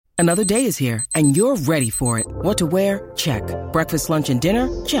Another day is here, and you're ready for it. What to wear? Check. Breakfast, lunch, and dinner?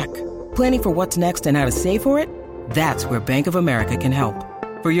 Check. Planning for what's next and how to save for it? That's where Bank of America can help.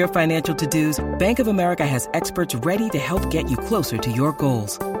 For your financial to-dos, Bank of America has experts ready to help get you closer to your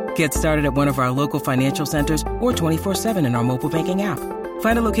goals. Get started at one of our local financial centers or 24/7 in our mobile banking app.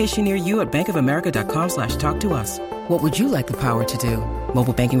 Find a location near you at bankofamerica.com/talktous. What would you like the power to do?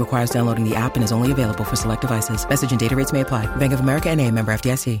 Mobile banking requires downloading the app and is only available for select devices. Message and data rates may apply. Bank of America N.A., member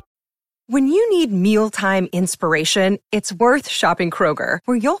FDIC. When you need mealtime inspiration, it's worth shopping Kroger,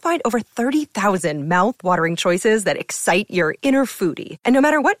 where you'll find over 30,000 mouth-watering choices that excite your inner foodie. And no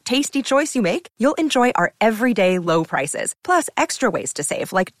matter what tasty choice you make, you'll enjoy our everyday low prices, plus extra ways to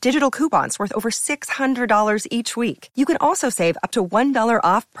save, like digital coupons worth over $600 each week. You can also save up to $1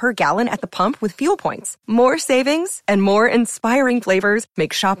 off per gallon at the pump with fuel points. More savings and more inspiring flavors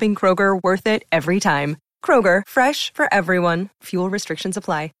make shopping Kroger worth it every time. Kroger, fresh for everyone. Fuel restrictions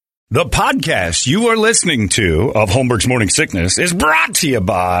apply. The podcast you are listening to of Holmberg's Morning Sickness is brought to you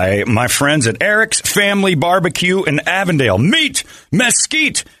by my friends at Eric's Family Barbecue in Avondale. Meet,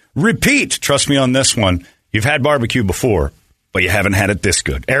 mesquite, repeat. Trust me on this one. You've had barbecue before, but you haven't had it this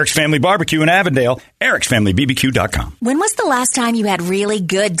good. Eric's Family Barbecue in Avondale, ericsfamilybbq.com. When was the last time you had really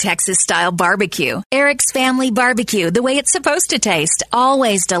good Texas-style barbecue? Eric's Family Barbecue, the way it's supposed to taste.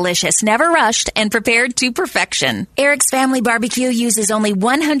 Always delicious, never rushed, and prepared to perfection. Eric's Family Barbecue uses only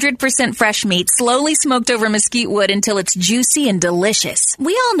 100% fresh meat, slowly smoked over mesquite wood until it's juicy and delicious.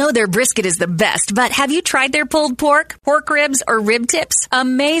 We all know their brisket is the best, but have you tried their pulled pork ribs, or rib tips?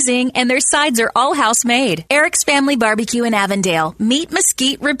 Amazing, and their sides are all house-made. Eric's Family Barbecue in Avondale. Meet,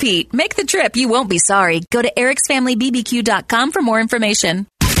 mesquite, repeat. Make the trip. You won't be sorry. Go to ericsfamilybbq.com for more information.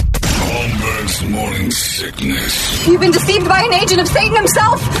 Holmberg's Morning Sickness. You've been deceived by an agent of Satan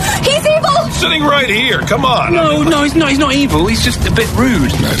himself. He's evil. Sitting right here. Come on. No, he's not evil. He's just a bit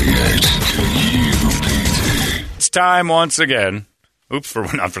rude. 98 KUPD. It's time once again.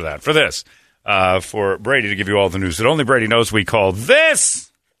 For this. For Brady to give you all the news that only Brady knows. We call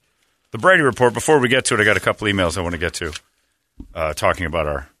this the Brady Report. Before we get to it, I got a couple emails I want to get to. Talking about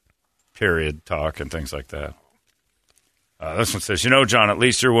our period talk and things like that. This one says, John, at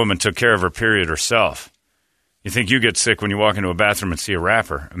least your woman took care of her period herself. You think you get sick when you walk into a bathroom and see a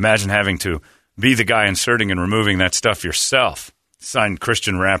wrapper. Imagine having to be the guy inserting and removing that stuff yourself. Signed,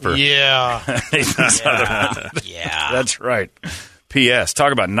 Christian Rapper. Yeah. Yeah. That's right. P.S.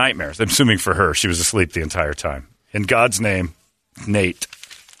 Talk about nightmares. I'm assuming for her, she was asleep the entire time. In God's name, Nate.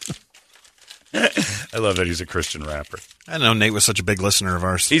 I love that he's a Christian rapper. I know Nate was such a big listener of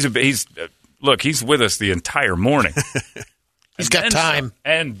ours. He's with us the entire morning. He's got time.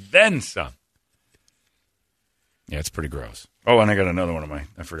 And then some. Yeah, it's pretty gross. Oh, and I got another one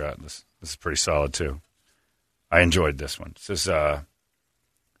I forgot. This is pretty solid, too. I enjoyed this one. It says,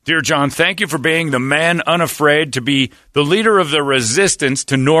 Dear John, thank you for being the man unafraid to be the leader of the resistance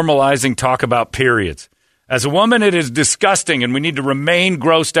to normalizing talk about periods. As a woman, it is disgusting, and we need to remain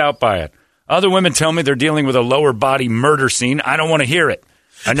grossed out by it. Other women tell me they're dealing with a lower body murder scene. I don't want to hear it.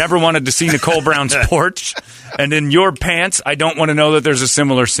 I never wanted to see Nicole Brown's porch. And in your pants, I don't want to know that there's a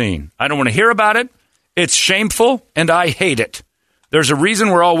similar scene. I don't want to hear about it. It's shameful, and I hate it. There's a reason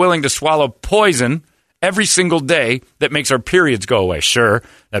we're all willing to swallow poison every single day that makes our periods go away. Sure,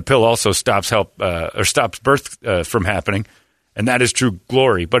 that pill also stops birth from happening, and that is true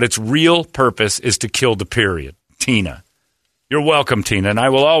glory. But its real purpose is to kill the period. Tina. You're welcome, Tina, and I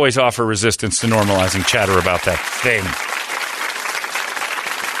will always offer resistance to normalizing chatter about that thing.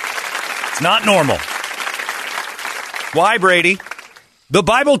 It's not normal. Why, Brady? The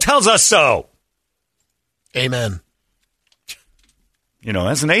Bible tells us so. Amen.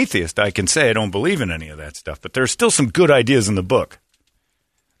 As an atheist, I can say I don't believe in any of that stuff, but there's still some good ideas in the book.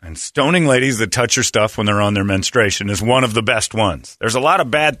 And stoning ladies that touch your stuff when they're on their menstruation is one of the best ones. There's a lot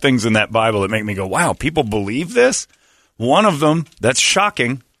of bad things in that Bible that make me go, wow, people believe this? One of them that's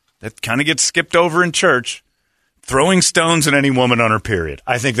shocking, that kind of gets skipped over in church, throwing stones at any woman on her period.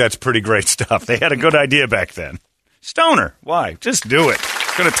 I think that's pretty great stuff. They had a good idea back then. Stone her. Why? Just do it.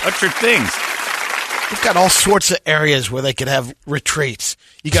 It's going to touch your things. We've got all sorts of areas where they could have retreats.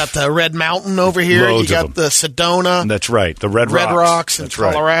 You got the Red Mountain over here. Loads you got the Sedona. That's right. The Red Rocks in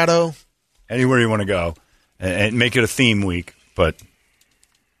Colorado. Right. Anywhere you want to go. And make it a theme week. But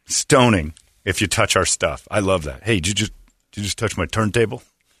stoning if you touch our stuff. I love that. Hey, did you just touch my turntable?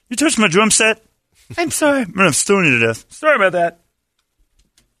 You touched my drum set? I'm sorry. I'm going to stone you to death. Sorry about that.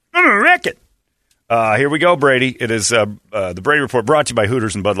 I'm going to wreck it. Here we go, Brady. It is the Brady Report brought to you by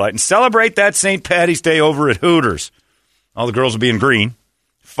Hooters and Bud Light. And celebrate that St. Patty's Day over at Hooters. All the girls will be in green.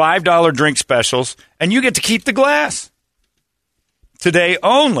 $5 drink specials. And you get to keep the glass. today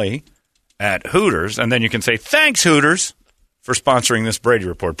only at Hooters. And then you can say, thanks, Hooters, for sponsoring this Brady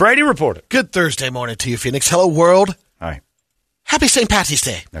Report. Brady Report. Good Thursday morning to you, Phoenix. Hello, world. Hi. Happy St. Patty's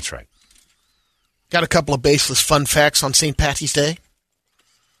Day. That's right. Got a couple of baseless fun facts on St. Patty's Day.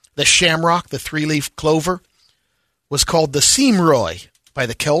 The shamrock, the three-leaf clover, was called the seamroy by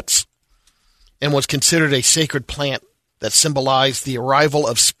the Celts and was considered a sacred plant that symbolized the arrival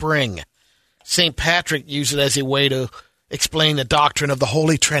of spring. St. Patrick used it as a way to explain the doctrine of the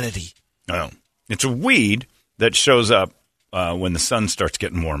Holy Trinity. Oh, it's a weed that shows up when the sun starts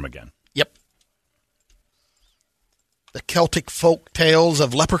getting warm again. Yep. The Celtic folk tales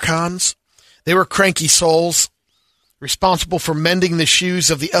of leprechauns. They were cranky souls responsible for mending the shoes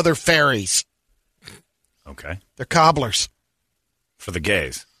of the other fairies. Okay. They're cobblers. For the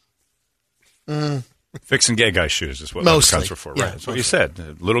gays. Fixing gay guys' shoes is what Mostly. leprechauns were for, right? Yeah, That's what you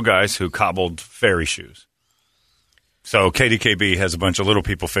said. Little guys who cobbled fairy shoes. So KDKB has a bunch of little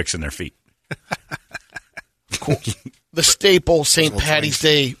people fixing their feet. Cool. The staple St. Patty's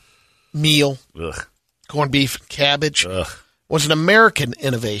Day meal, Ugh. corned beef and cabbage, Ugh. was an American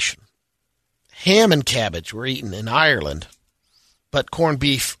innovation. Ham and cabbage were eaten in Ireland, but corned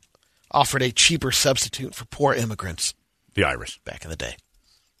beef offered a cheaper substitute for poor immigrants The Irish. back in the day.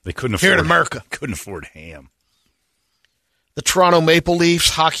 They couldn't afford Here in America. Couldn't afford ham. The Toronto Maple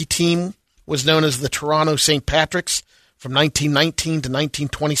Leafs hockey team was known as the Toronto St. Patricks from 1919 to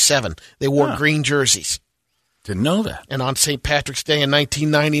 1927. They wore green jerseys. Didn't know that. And on St. Patrick's Day in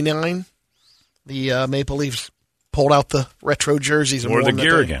 1999, the Maple Leafs pulled out the retro jerseys and Wore the worn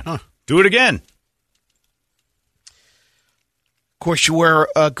gear day. again. Huh. Do it again. Of course, you wear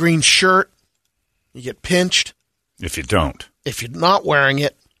a green shirt, you get pinched. If you don't. If you're not wearing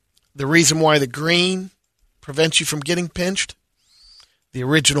it, the reason why the green prevents you from getting pinched, the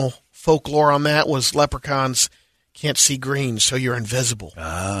original folklore on that was leprechauns can't see green, so you're invisible.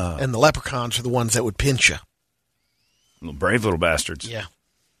 Oh. And the leprechauns are the ones that would pinch you. Brave little bastards. Yeah.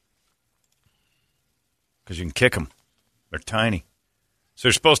 Because you can kick them. They're tiny. So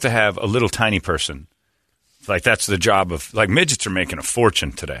you're supposed to have a little tiny person. Like that's the job of, like midgets are making a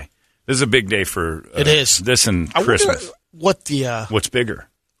fortune today. This is a big day for it is. This and I Christmas. wonder what the what's bigger?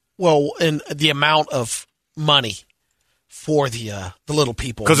 Well, and the amount of money for the little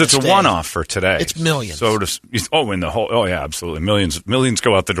people. Because it's a one-off for today. It's millions. So in the whole. Oh yeah, absolutely. Millions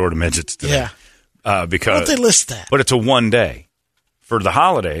go out the door to midgets today. Yeah. Because why don't they list that? But it's a one day. For the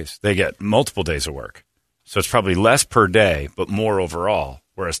holidays, they get multiple days of work. So it's probably less per day, but more overall.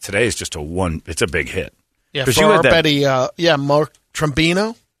 Whereas today is just it's a big hit. Yeah, for our Betty, Mark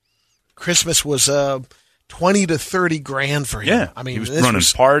Trombino, Christmas was 20 to 30 grand for him. Yeah, I mean, he was running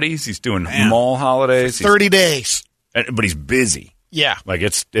parties. He's doing mall holidays. 30 days. But he's busy. Yeah. Like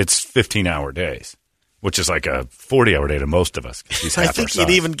it's 15-hour days, which is like a 40-hour day to most of us. He's half I think our size.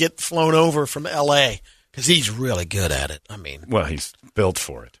 he'd even get flown over from L.A. because he's really good at it. I mean. Well, he's built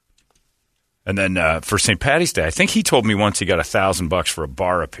for it. And then for St. Patty's Day, I think he told me once he got $1,000 for a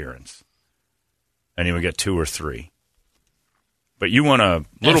bar appearance. And he would get 2 or 3. But you want a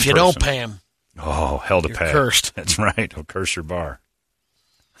little if you person. don't pay him. Oh, hell to you're pay. Cursed. That's right. He'll curse your bar.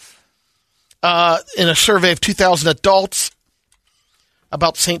 In a survey of 2,000 adults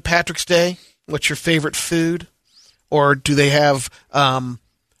about St. Patrick's Day, what's your favorite food? Or do they have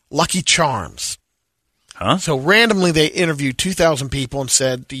Lucky Charms? Huh? So randomly they interviewed 2,000 people and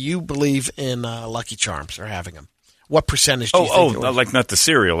said, do you believe in Lucky Charms or having them? What percentage do you think? Like not the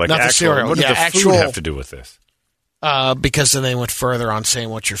cereal. Like not actual, the cereal. What does the food have to do with this? Because then they went further on saying,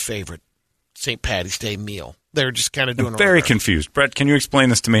 what's your favorite St. Patty's Day meal? They're just kind of doing I'm very confused. Brett, can you explain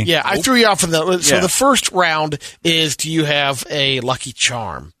this to me? Yeah, I threw you off of that. So the first round is, do you have a Lucky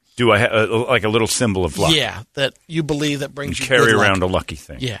Charm? Do I have like a little symbol of luck? Yeah, that you believe that brings you carry good luck. around a lucky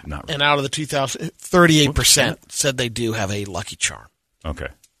thing. Yeah, not really. And out of the 38% said they do have a Lucky Charm. Okay.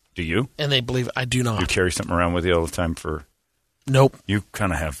 Do you? And they believe I do not. You carry something around with you all the time for? Nope. You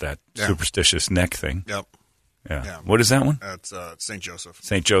kind of have that superstitious neck thing. Yep. Yeah. What is that one? That's St. Joseph.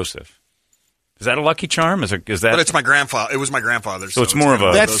 St. Joseph. Is that a lucky charm? Is that? But it's my grandfather. It was my grandfather's. So it's more of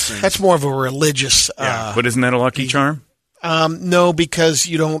a. That's more of a religious. But isn't that a lucky charm? No, because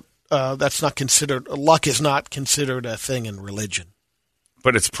you don't. That's not considered. Luck is not considered a thing in religion.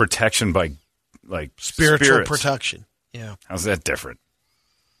 But it's protection by, like spiritual spirits. protection. Yeah. How's that different?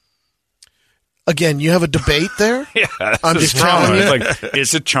 Again, you have a debate there. Yeah, I'm just telling you. Like,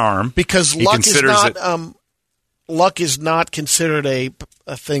 it's a charm because luck is not. Luck is not considered a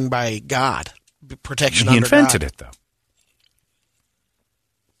thing by God. Protection. He under invented God. it, though.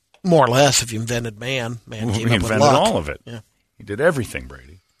 More or less, if you invented man came he up with invented luck. all of it. Yeah. He did everything,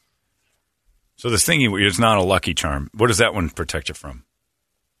 Brady. So this thing is not a Lucky Charm. What does that one protect you from?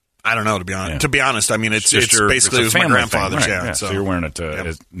 I don't know, to be honest. Yeah. To be honest, I mean, it's just basically it was my grandfather's. Thing, right? Yeah, so you're wearing it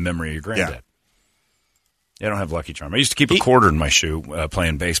as memory of your granddad. Yeah. I don't have Lucky Charm. I used to keep a quarter in my shoe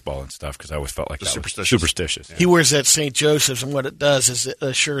playing baseball and stuff because I always felt like that superstitious. He wears that St. Joseph's, and what it does is it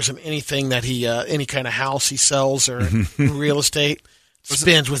assures him anything that he, any kind of house he sells or real estate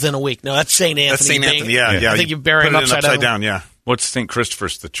spins within a week. No, that's St. Anthony. That's St. Anthony, yeah. I think you bury him upside down, yeah. What's St.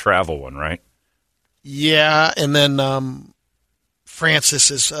 Christopher's, the travel one, right? Yeah, and then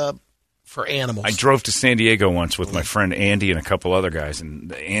Francis is for animals. I drove to San Diego once with my friend Andy and a couple other guys,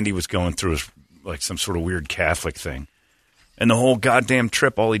 and Andy was going through like some sort of weird Catholic thing. And the whole goddamn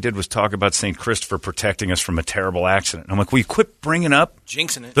trip, all he did was talk about St. Christopher protecting us from a terrible accident. And I'm like, will you quit bringing up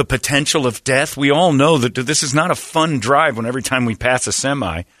jinxing it, the potential of death? We all know that this is not a fun drive when every time we pass a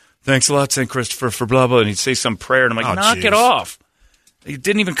semi, thanks a lot, St. Christopher, for blah, blah. And he'd say some prayer, and I'm like, knock it off. He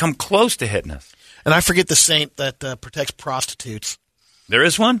didn't even come close to hitting us. And I forget the saint that protects prostitutes. There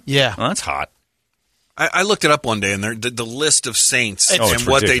is one? Yeah. Well, that's hot. I looked it up one day, and the list of saints and it's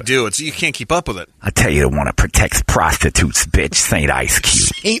what ridiculous. they do, you can't keep up with it. I tell you the one that protects prostitutes, bitch, St. Ice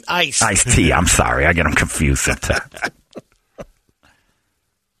Cube. St. Ice. Ice-T, I'm sorry. I get them confused sometimes.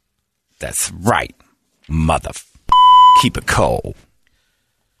 That's right, mother. Keep it cold.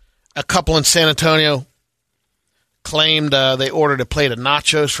 A couple in San Antonio claimed they ordered a plate of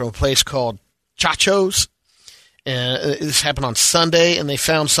nachos from a place called Chacho's. And this happened on Sunday, and they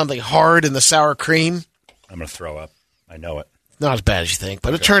found something hard in the sour cream. I'm going to throw up. I know it. Not as bad as you think,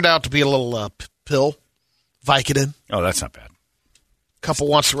 but it turned out to be a little pill, Vicodin. Oh, that's not bad. Couple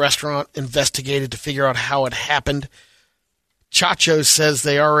wants the restaurant investigated to figure out how it happened. Chacho's says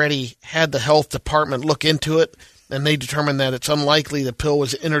they already had the health department look into it, and they determined that it's unlikely the pill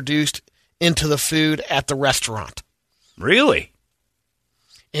was introduced into the food at the restaurant. Really?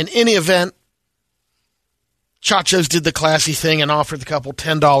 In any event, Chacho's did the classy thing and offered the couple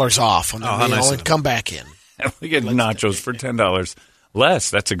 $10 off on their meal and come back in. We get nachos for $10 less.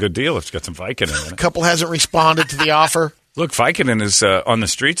 That's a good deal if it's got some Vicodin in The it. couple hasn't responded to the offer. Look, Vicodin is on the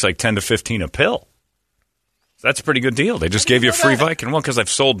streets like 10 to 15 a pill. That's a pretty good deal. They just gave you a free Vicodin. Well, because I've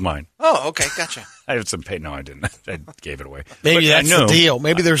sold mine. Oh, okay, gotcha. I had some pay. No, I didn't. I gave it away. Maybe that's the deal.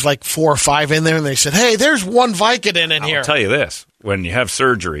 Maybe there's like 4 or 5 in there, and they said, hey, there's one Vicodin in here. I'll tell you this. When you have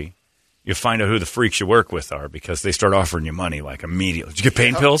surgery, you find out who the freaks you work with are because they start offering you money like immediately. Did you get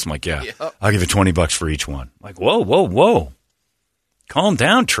pain pills? I'm like, yeah. I'll give you $20 for each one. I'm like, whoa. Calm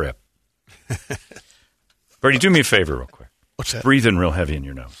down, Trip. Brady, do me a favor real quick. What's that? Breathe in real heavy in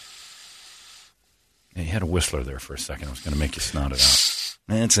your nose. Yeah, you had a whistler there for a second. I was going to make you snot it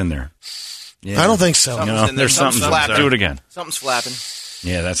out. It's in there. Yeah. I don't think so. There's something flapping. Do it again. Something's flapping.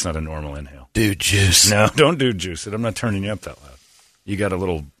 Yeah, that's not a normal inhale. Dude, juice. No, don't do juice it. I'm not turning you up that loud. You got a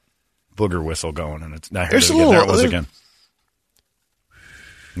little booger whistle going, and it's. I heard it again. There it was again.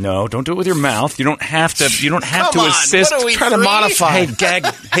 No, don't do it with your mouth. You don't have to. You don't have to assist. What are we trying to modify?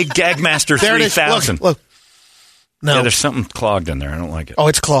 Hey, Gag Master There it is. 3000. Look. No. Yeah, there's something clogged in there. I don't like it. Oh,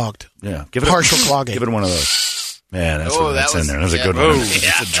 it's clogged. Yeah, give it partial clogging. Give it one of those. Yeah, that's that's in there. That's a good yeah. one.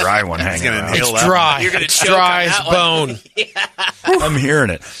 It's a dry one hanging out. It's dry. You're gonna it's choke dry on as that bone. I'm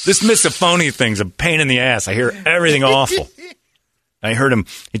hearing it. This misophonia thing's a pain in the ass. I hear everything awful. I heard him.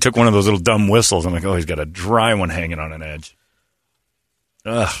 He took one of those little dumb whistles. I'm like, oh, he's got a dry one hanging on an edge.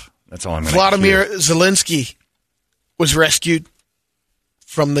 Ugh, that's all I'm going to Vladimir Zelensky was rescued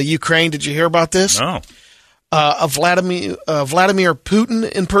from the Ukraine. Did you hear about this? No. A Vladimir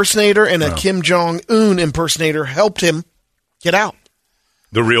Putin impersonator and a Kim Jong-un impersonator helped him get out.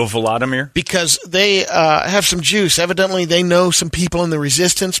 The real Vladimir? Because they have some juice. Evidently, they know some people in the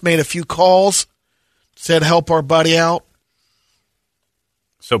resistance, made a few calls, said, help our buddy out.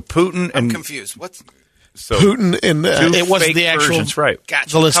 So Putin and... I'm confused. What's... So Putin and... it wasn't the actual... Versions, right. Gotcha.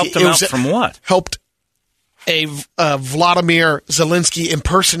 Zelensky. Helped him out from what? Helped a Vladimir Zelensky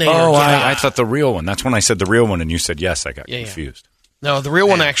impersonator. Oh, get out. I thought the real one. That's when I said the real one, and you said yes. I got Yeah. confused. No, the real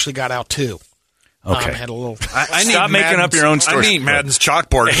one actually got out, too. Okay. Had a little... I need Stop making up your own stories. I need Madden's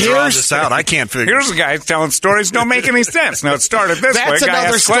chalkboard to draw this out. I can't figure. Here's a guy telling stories don't make any sense. Now, it started this way. That's A guy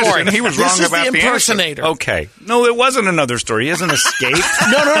another asked a question, story. and he was This wrong is about the the impersonator. answer. Okay. No, it wasn't another story. He hasn't escaped.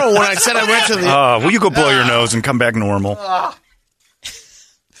 No. When I said I went to the... Will you go blow your nose and come back normal? Well,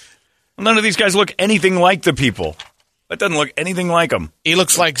 none of these guys look anything like the people. That doesn't look anything like them. He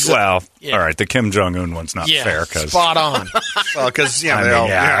looks like... Well, all right, the Kim Jong-un one's not fair. Spot on. Well, because don't say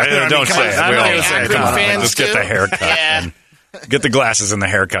it. I We know all you're say it. Akron Come on, fans Just get too. the haircut and get the glasses and the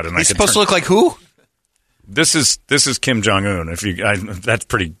haircut. And He's supposed to look like who? This is Kim Jong-un. That's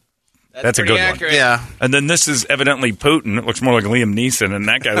pretty. That's a good accurate. one. Yeah. And then this is evidently Putin. It looks more like Liam Neeson, and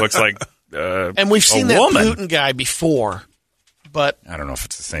that guy looks like And we've seen that woman. Putin guy before, but I don't know if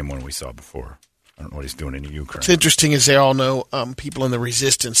it's the same one we saw before. I don't know what he's doing in Ukraine. what's interesting is they all know people in the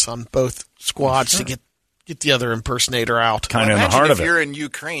resistance on both squads to get the other impersonator out. Kind of in the heart of if it. you're in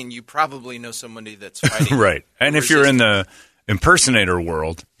Ukraine, you probably know somebody that's fighting. Right. And if you're in the impersonator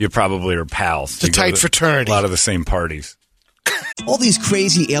world, you probably are pals. It's a tight fraternity. A lot of the same parties. All these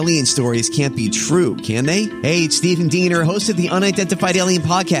crazy alien stories can't be true, can they? Hey, it's Stephen Diener, host of the Unidentified Alien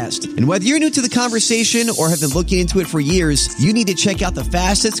Podcast. And whether you're new to the conversation or have been looking into it for years, you need to check out the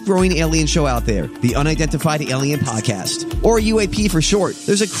fastest growing alien show out there, the Unidentified Alien Podcast, or UAP for short.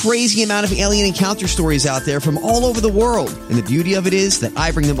 There's a crazy amount of alien encounter stories out there from all over the world. And the beauty of it is that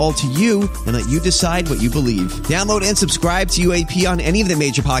I bring them all to you and let you decide what you believe. Download and subscribe to UAP on any of the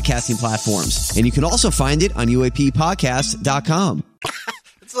major podcasting platforms. And you can also find it on UAPpodcast.com.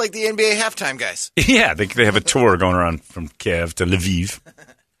 It's like the NBA halftime guys. Yeah, they have a tour going around from Kiev to Lviv.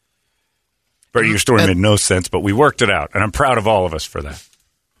 Brady, your story made no sense, but we worked it out, and I'm proud of all of us for that.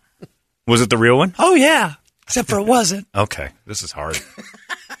 Was it the real one? Oh, yeah. Except for it wasn't. Okay, this is hard.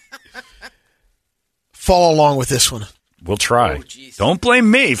 Follow along with this one. We'll try. Don't blame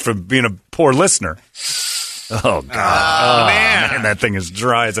me for being a poor listener. Oh, God. Man, that thing is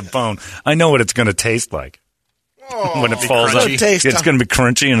dry as a bone. I know what it's going to taste like. When it falls out, it's going to be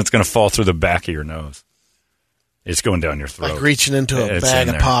crunchy and it's going to fall through the back of your nose. It's going down your throat. Like reaching into a bag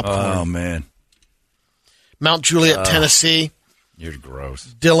of popcorn. Oh, man. Mount Juliet, Tennessee. You're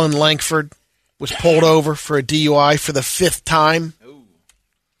gross. Dylan Lankford was pulled over for a DUI for the 5th time. Ooh.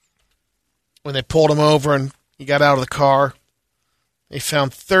 When they pulled him over and he got out of the car, they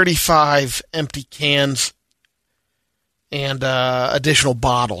found 35 empty cans and additional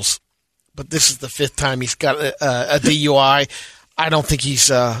bottles. But this is the 5th time he's got a DUI. I don't think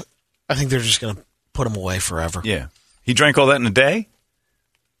he's I think they're just going to put him away forever. Yeah. He drank all that in a day?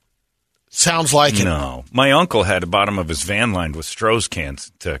 Sounds like it. No. My uncle had the bottom of his van lined with Stroh's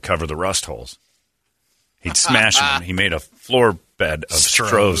cans to cover the rust holes. He'd smash them. He made a floor bed of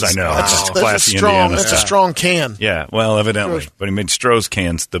Stroh's. I know. That's classy a strong, Indiana that's a stuff. strong can. Yeah, well, evidently. Stroh's. But he made Stroh's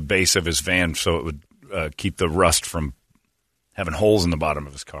cans the base of his van so it would keep the rust from having holes in the bottom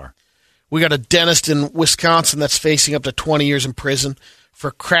of his car. We got a dentist in Wisconsin that's facing up to 20 years in prison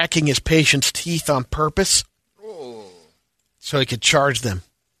for cracking his patient's teeth on purpose so he could charge them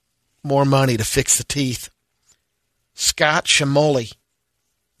more money to fix the teeth. Scott Shamoli,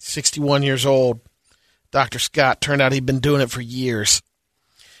 61 years old. Dr. Scott, turned out he'd been doing it for years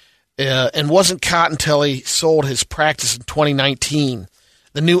and wasn't caught until he sold his practice in 2019.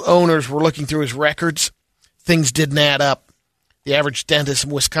 The new owners were looking through his records. Things didn't add up. The average dentist in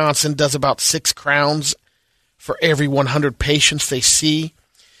Wisconsin does about 6 crowns for every 100 patients they see.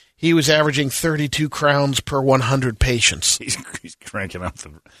 He was averaging 32 crowns per 100 patients. He's cranking out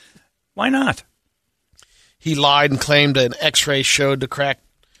the... Why not? He lied and claimed an X-ray showed they cracked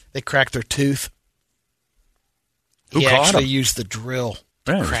their tooth. Who he caught actually him? used the drill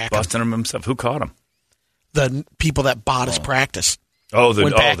to Yeah, crack he's busting him himself. Who caught him? The people that bought his practice. Oh,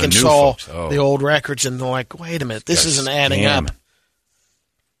 went back the and new saw folks. Oh. the old records, and they're like, wait a minute, this isn't adding up.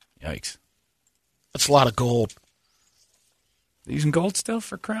 Yikes. That's a lot of gold. They're using gold still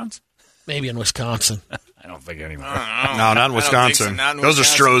for crowns? Maybe in Wisconsin. I don't think anywhere. No, not in Wisconsin. Those are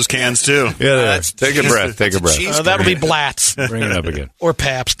Stroh's cans, too. Yeah, take a breath. Take a breath. That'll be Blatz. Bring it up again. Or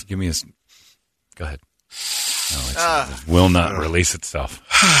Pabst. Give me a... Go ahead. No, it will not release itself.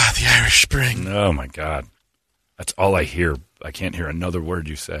 The Irish Spring. Oh, my God. That's all I hear. I can't hear another word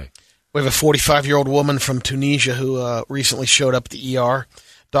you say. We have a 45-year-old woman from Tunisia who recently showed up at the ER.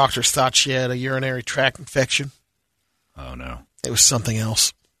 Doctors thought she had a urinary tract infection. Oh, no. It was something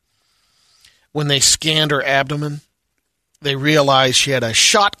else. When they scanned her abdomen, they realized she had a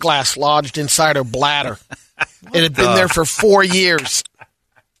shot glass lodged inside her bladder. It had been there for 4 years.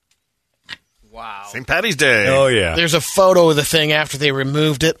 Wow. St. Patty's Day. Oh, yeah. There's a photo of the thing after they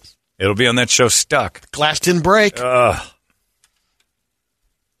removed it. It'll be on that show Stuck. Glass didn't break.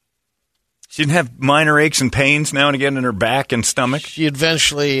 She didn't have minor aches and pains now and again in her back and stomach. She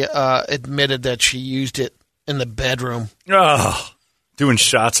eventually admitted that she used it in the bedroom. Oh, doing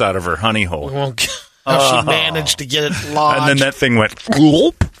shots out of her honey hole. We won't how she managed to get it lodged. And then that thing went,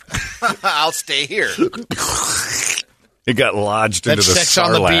 whoop. I'll stay here. It got lodged that into the sex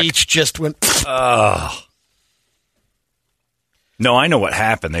on the sarlacc. beach just went. No, I know what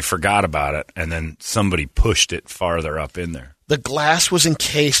happened. They forgot about it, and then somebody pushed it farther up in there. The glass was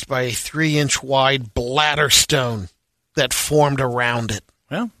encased by a 3-inch wide bladder stone that formed around it.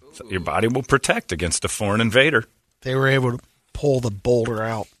 Well, so your body will protect against a foreign invader. They were able to pull the boulder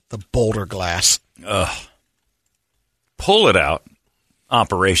out, the boulder glass. Pull it out.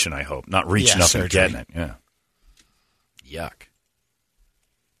 operation, I hope. Not reaching up surgery. and getting it. Yeah. Yuck.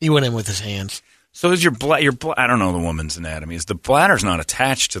 He went in with his hands. So is your I don't know the woman's anatomy. Is the bladder's not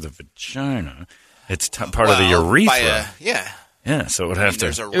attached to the vagina? It's part of the urethra. Yeah, so it would have to.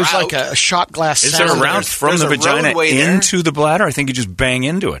 It was like a shot glass. Is there a route from the vagina into the bladder? I think you just bang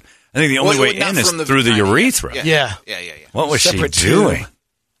into it. I think the only way in is through the urethra. Yeah. What was she doing?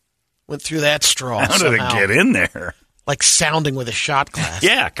 Went through that straw. How did it get in there? Like sounding with a shot glass.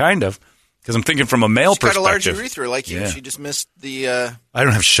 Yeah, kind of. Because I'm thinking from a male perspective. She's got a large urethra like you. She just missed the... I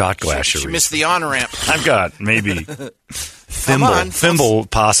don't have shot glass She urethra. missed the on-ramp. I've got maybe thimble,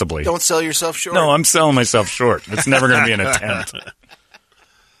 possibly. Don't sell yourself short. No, I'm selling myself short. It's never going to be an attempt.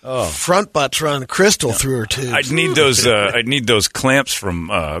 Front butt's running crystal through her tubes. I'd need those. I'd need those clamps from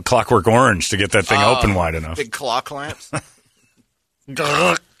Clockwork Orange to get that thing open wide enough. Big claw clamps.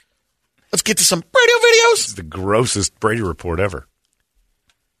 Let's get to some radio videos. This is the grossest Brady report ever.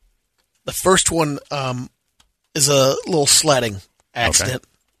 The first one is a little sledding accident. I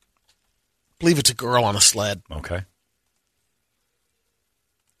believe it's a girl on a sled. Okay.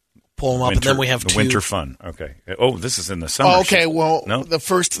 Pull them up, and then we have the two. Winter fun. Okay. Oh, this is in the summer. Oh, okay, well, the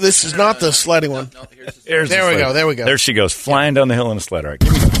first. This is not the sledding one. There we go. There we go. There she goes, flying down the hill in a sled. All right,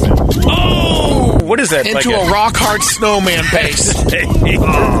 give me some. Oh, what is that? Into a rock hard snowman base.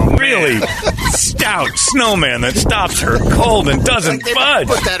 Really stout snowman that stops her cold and doesn't budge.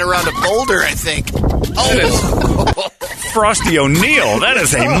 Put that around a boulder, I think. Frosty O'Neill. That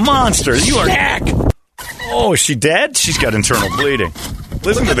is a monster. You are. Oh, is she dead? She's got internal bleeding.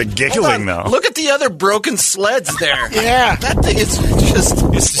 Listen to the giggling, though. Look at the other broken sleds there. Yeah. That thing is just...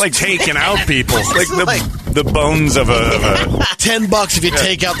 It's like taking out people. It's like the bones of a... $10 if you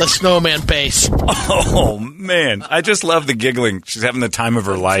take out the snowman base. Oh, man. I just love the giggling. She's having the time of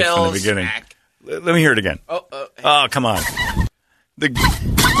her life in the beginning. Let me hear it again. Oh, come on. The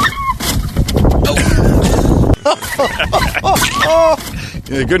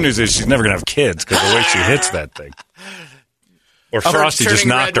good news is she's never going to have kids because the way she hits that thing. Or Frosty just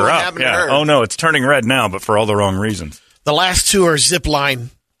knocked her up. Yeah. Oh, no, it's turning red now, but for all the wrong reasons. The last two are zip line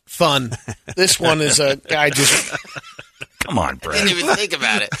fun. This one is a guy just... Come on, Brett. Didn't even think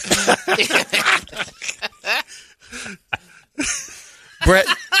about it. Brett,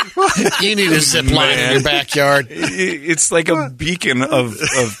 you need a zip line in your backyard. It's like a beacon of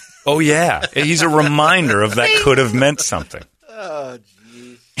oh, yeah. He's a reminder of that could have meant something. Oh,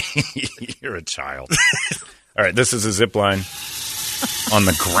 jeez. You're a child. All right, this is a zip line on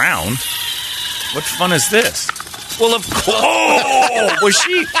the ground. What fun is this? Well, of course. Oh,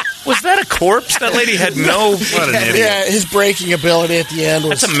 was that a corpse? That lady had no. What an idiot. Yeah, his breaking ability at the end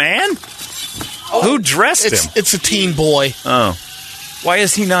was. That's a man? Who dressed him? It's a teen boy. Oh. Why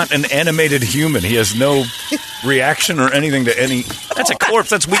is he not an animated human? He has no reaction or anything to any. That's a corpse.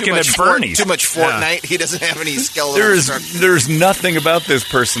 That's Weekend at Bernie's. Too much Fortnite. Yeah. He doesn't have any skeletal. There's nothing about this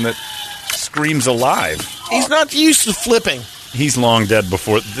person that screams alive. He's not used to flipping. He's long dead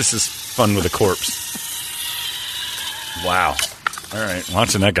before. This is fun with a corpse. Wow. All right.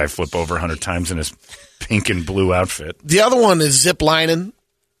 Watching that guy flip over 100 times in his pink and blue outfit. The other one is zip lining.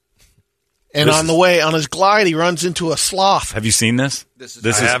 And on the way, on his glide, he runs into a sloth. Have you seen this? This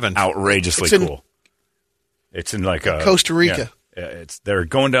is outrageously cool. It's in like Costa Rica. Yeah, they're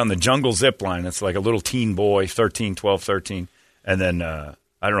going down the jungle zip line. It's like a little teen boy, 12, 13. And then, I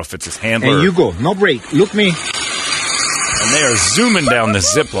don't know if it's his handler. And you go. No break. Look me. And they are zooming down the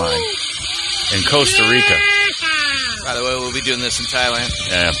zip line in Costa Rica. By the way, we'll be doing this in Thailand.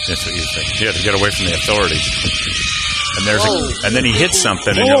 Yeah, that's what you think. You have to get away from the authorities. And and then he hits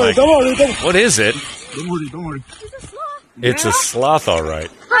something, and you're like, what is it? Don't worry. It's a sloth, all right.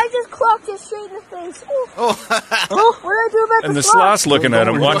 I just clocked it straight in the face. What did I do about and the sloth's looking at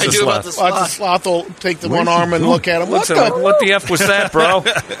him. Watch the sloth. Watch the sloth will take the one arm and look at him. What the F was that, bro?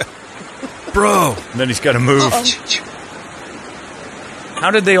 Bro. And then he's got to move. How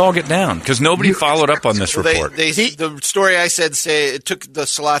did they all get down? Because nobody followed up on this report. The story I said it took the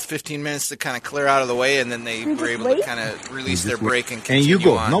sloth 15 minutes to kind of clear out of the way, and then they were able to kind of release their brake and continue you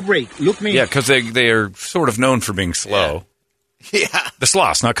go. on. No break. Look me. Yeah, because they are sort of known for being slow. Yeah. The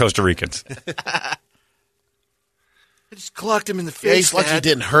sloths, not Costa Ricans. I just clocked him in the face. Yeah, he's lucky it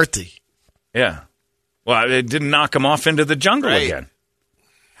didn't hurt thee. Yeah. Well, it didn't knock him off into the jungle again.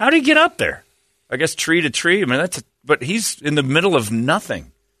 How did he get up there? I guess tree to tree. I mean, but he's in the middle of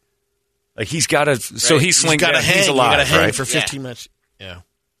nothing. Like he's got to. So he's slinging. He's alive. Got to hang right? for 15 minutes. Yeah.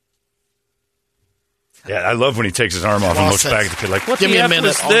 Yeah, I love when he takes his arm off and looks back at the kid like, "What Give the me a F minute.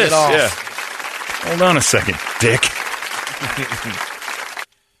 was I'll this?" get off. Yeah. Hold on a second, dick.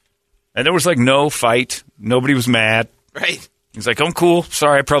 And there was like no fight. Nobody was mad. Right. He's like, I'm cool.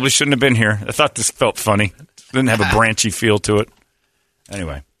 Sorry, I probably shouldn't have been here. I thought this felt funny. Didn't have a branchy feel to it.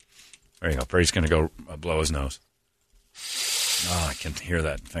 Anyway, there you go. Brady's going to go blow his nose. Oh, I can hear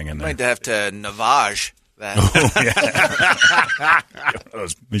that thing in there. Might have to navage that. Oh, yeah.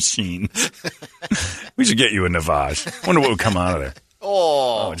 Those machines. We should get you a navage. Wonder what would come out of there.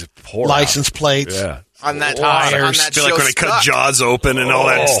 Oh, just pour license out. plates. Yeah. On that tires. On that I feel like when they cut jaws open and all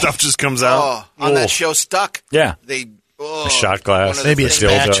that stuff just comes out. On that show Stuck. Yeah. They a shot glass. Maybe a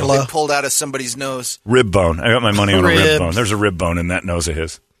spatula. They pulled out of somebody's nose. Rib bone. I got my money on a rib bone. There's a rib bone in that nose of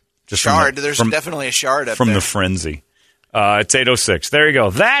his. Just shard. There's definitely a shard up from there. the frenzy. It's 8:06. There you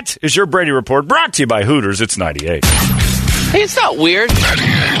go. That is your Brady Report, brought to you by Hooters. It's 98. Hey, it's not weird.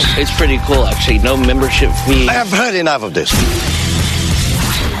 It's pretty cool, actually. No membership fee. I have heard enough of this.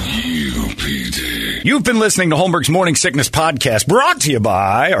 You've been listening to Holmberg's Morning Sickness Podcast, brought to you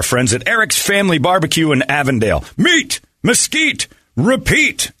by our friends at Eric's Family Barbecue in Avondale. Meet, mesquite,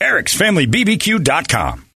 repeat. Eric'sFamilyBBQ.com.